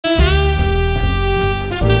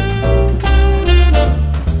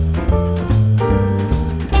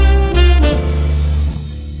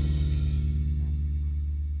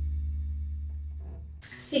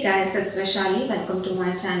guys, it's Vaishali. Welcome to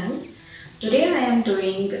my channel. Today I am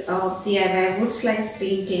doing DIY wood slice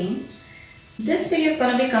painting. This video is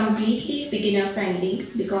going to be completely beginner friendly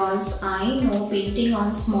because I know painting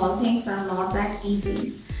on small things are not that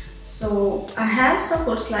easy. So I have some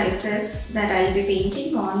wood slices that I'll be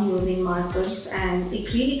painting on using markers and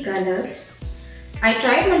acrylic colors. I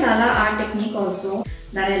tried Mandala Art technique also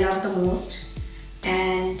that I love the most,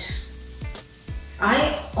 and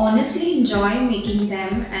I honestly enjoy making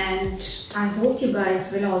them, and I hope you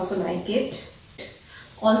guys will also like it.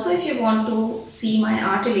 Also, if you want to see my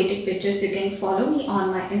art related pictures, you can follow me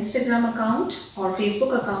on my Instagram account or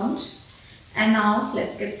Facebook account. And now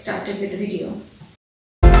let's get started with the video.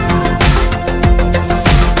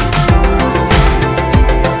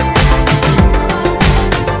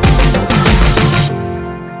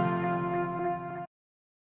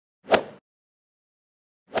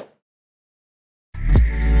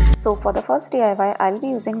 So for the first DIY, I'll be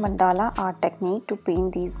using Mandala Art technique to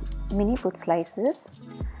paint these mini wood slices.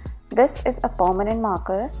 This is a permanent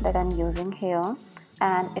marker that I'm using here,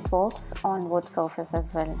 and it works on wood surface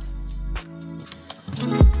as well.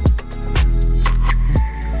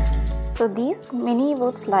 So these mini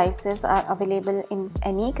wood slices are available in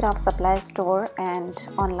any craft supply store and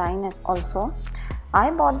online as also.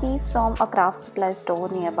 I bought these from a craft supply store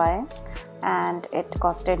nearby, and it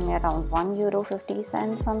costed me around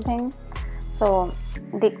 €1.50 something. So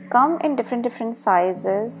they come in different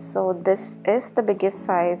sizes. So this is the biggest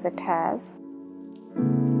size it has.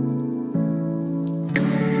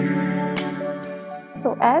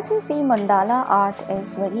 So as you see, mandala art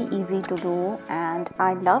is very easy to do, and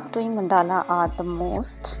I love doing mandala art the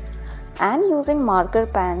most. And using marker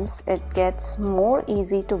pens, it gets more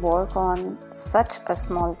easy to work on such a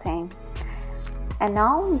small thing. And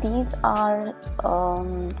now these are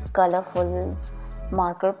colorful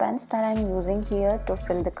marker pens that I'm using here to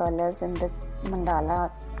fill the colors in this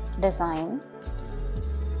mandala design.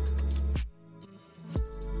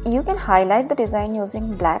 You can highlight the design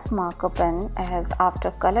using black marker pen, as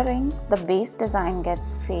after coloring the base design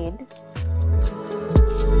gets fade.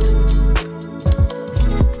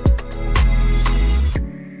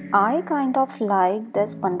 I kind of like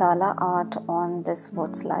this mandala art on this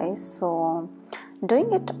wood slice, so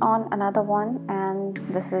doing it on another one, and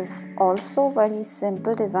this is also very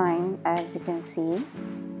simple design as you can see.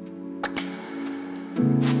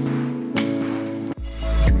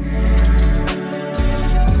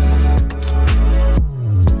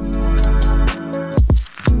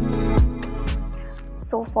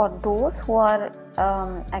 So for those who are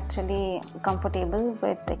actually comfortable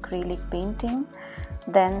with acrylic painting,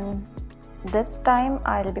 then this time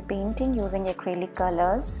I'll be painting using acrylic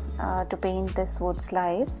colors to paint this wood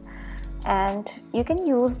slice, and you can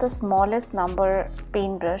use the smallest number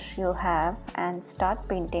paintbrush you have and start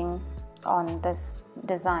painting on this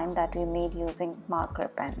design that we made using marker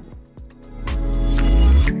pen.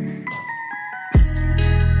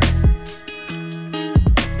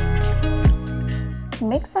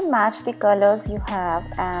 Mix and match the colors you have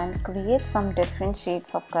and create some different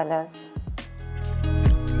shades of colors.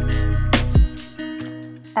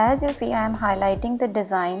 As you see, I am highlighting the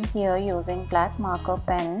design here using black marker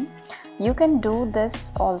pen. You can do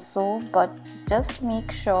this also, but just make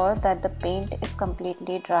sure that the paint is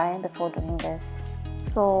completely dry before doing this.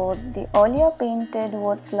 So the earlier painted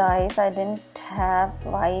wood slice, I didn't have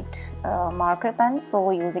white marker pen,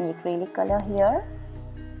 so using acrylic color here.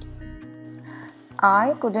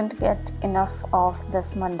 I couldn't get enough of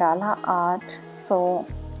this mandala art, so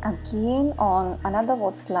again on another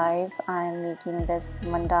wood slice I am making this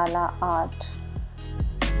mandala art.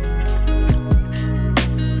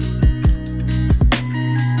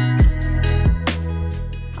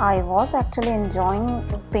 I was actually enjoying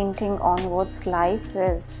painting on wood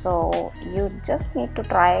slices, so you just need to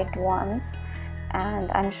try it once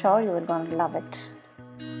and I'm sure you are going to love it.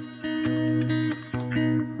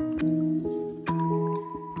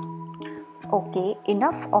 Okay,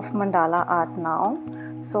 enough of mandala art now.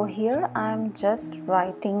 So here I am just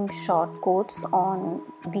writing short quotes on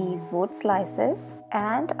these wood slices,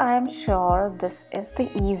 and I am sure this is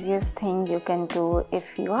the easiest thing you can do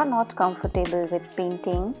if you are not comfortable with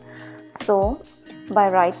painting. So by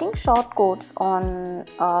writing short quotes on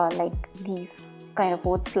like these kind of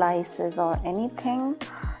wood slices or anything,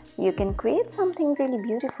 you can create something really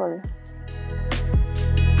beautiful.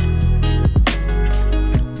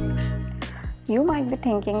 You might be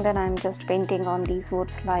thinking that I'm just painting on these wood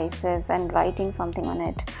slices and writing something on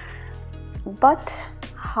it. But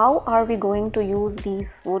how are we going to use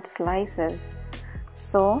these wood slices?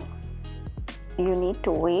 So you need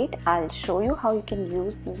to wait. I'll show you how you can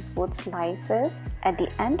use these wood slices at the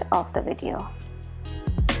end of the video.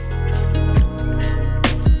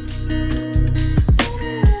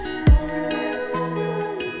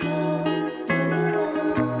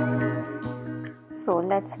 So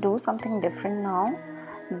let's do something different now.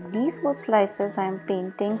 These wood slices I'm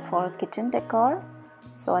painting for kitchen decor.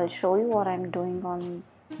 So I'll show you what I'm doing on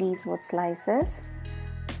these wood slices.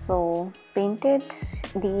 So painted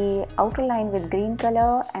the outer line with green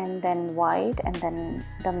color and then white and then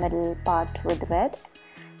the middle part with red,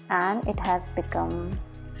 and it has become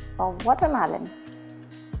a watermelon.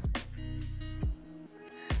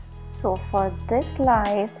 So for this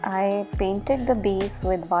slice I painted the base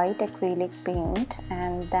with white acrylic paint,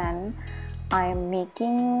 and then I am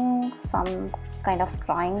making some kind of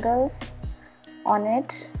triangles on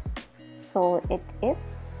it. So it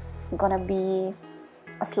is gonna be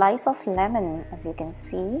a slice of lemon, as you can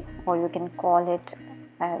see, or you can call it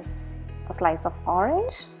as a slice of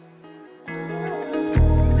orange.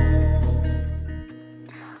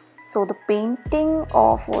 So the painting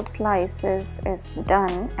of wood slices is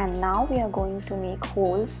done, and now we are going to make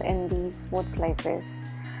holes in these wood slices.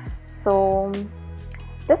 So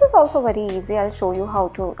this is also very easy. I'll show you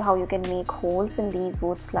how you can make holes in these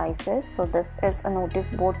wood slices. So this is a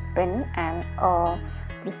notice board pin and a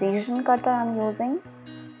precision cutter I'm using.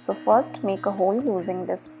 So first make a hole using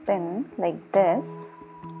this pin like this.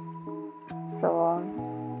 So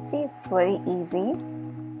see, it's very easy.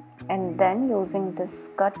 And then using this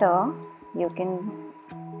cutter you can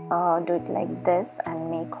do it like this and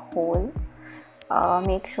make hole.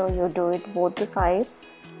 Make sure you do it both the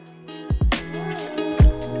sides.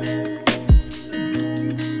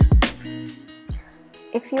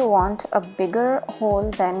 If you want a bigger hole,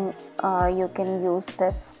 then you can use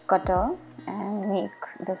this cutter and make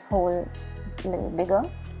this hole a little bigger.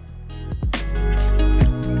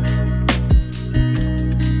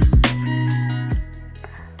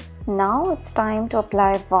 Now it's time to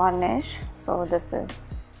apply varnish. So this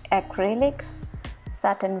is acrylic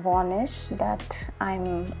satin varnish that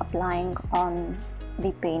I'm applying on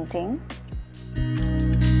the painting.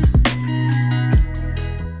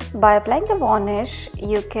 By applying the varnish,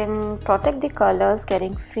 you can protect the colors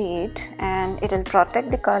getting fade, and it will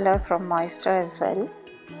protect the color from moisture as well.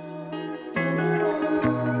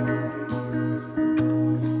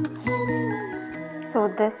 So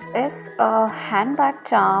this is a handbag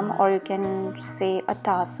charm, or you can say a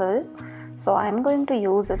tassel. So I'm going to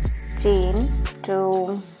use its chain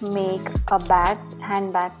to make a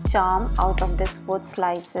handbag charm out of this wood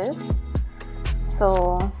slices.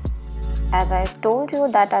 So as I told you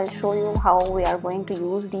that I'll show you how we are going to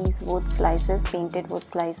use these wood slices, painted wood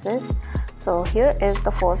slices. So here is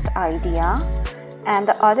the first idea, and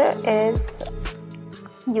the other is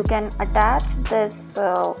you can attach this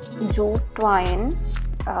jute twine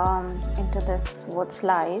into this wood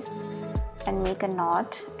slice and make a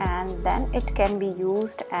knot, and then it can be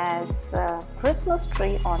used as a Christmas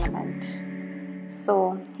tree ornament.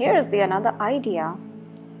 So here is the another idea.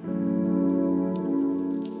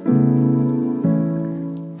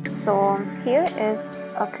 So here is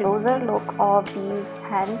a closer look of these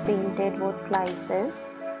hand painted wood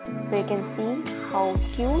slices. So you can see how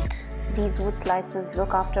cute these wood slices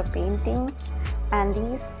look after painting, and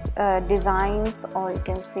these designs, or you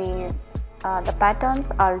can say the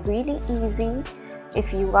patterns, are really easy.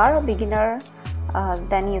 If you are a beginner,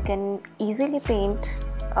 then you can easily paint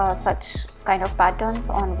such kind of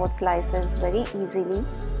patterns on wood slices very easily.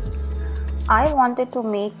 I wanted to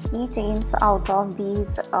make keychains out of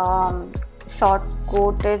these short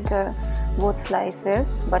coated wood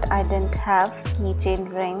slices, but I didn't have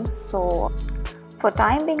keychain rings, so for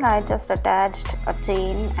time being I just attached a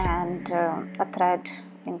chain and a thread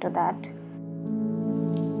into that.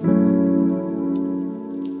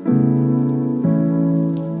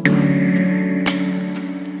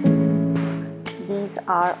 These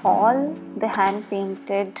are all the hand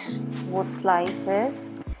painted wood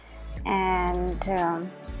slices, and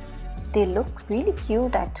they look really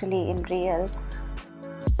cute actually in real.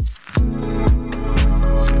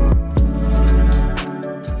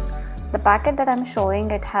 The packet that I'm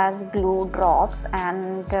showing, it has glue drops,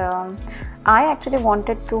 and I actually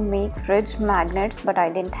wanted to make fridge magnets, but I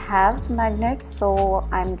didn't have magnets, so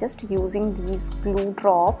I'm just using these glue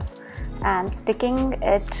drops and sticking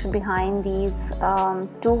it behind these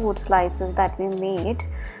two wood slices that we made.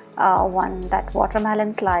 One that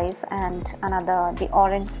watermelon slice and another the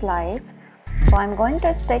orange slice. So I'm going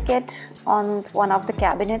to stick it on one of the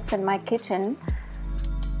cabinets in my kitchen.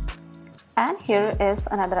 And here is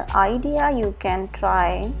another idea you can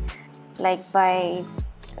try, like by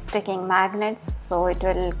sticking magnets, so it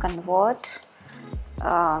will convert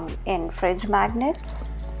in fridge magnets.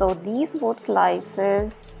 So these wood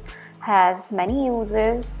slices has many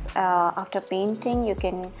uses. After painting, you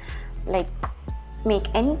can like make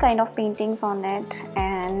any kind of paintings on it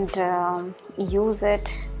and use it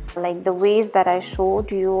like the ways that I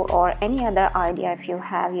showed you, or any other idea if you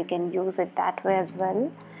have, you can use it that way as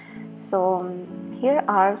well. So here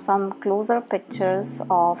are some closer pictures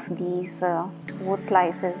of these wood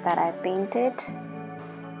slices that I painted.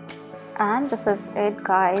 And this is it,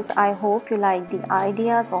 guys. I hope you like the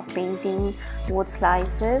ideas of painting wood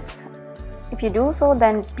slices. If you do so,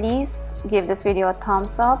 then please give this video a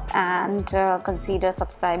thumbs up and consider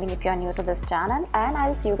subscribing if you are new to this channel, and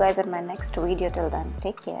I'll see you guys in my next video. Till then,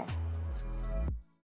 take care.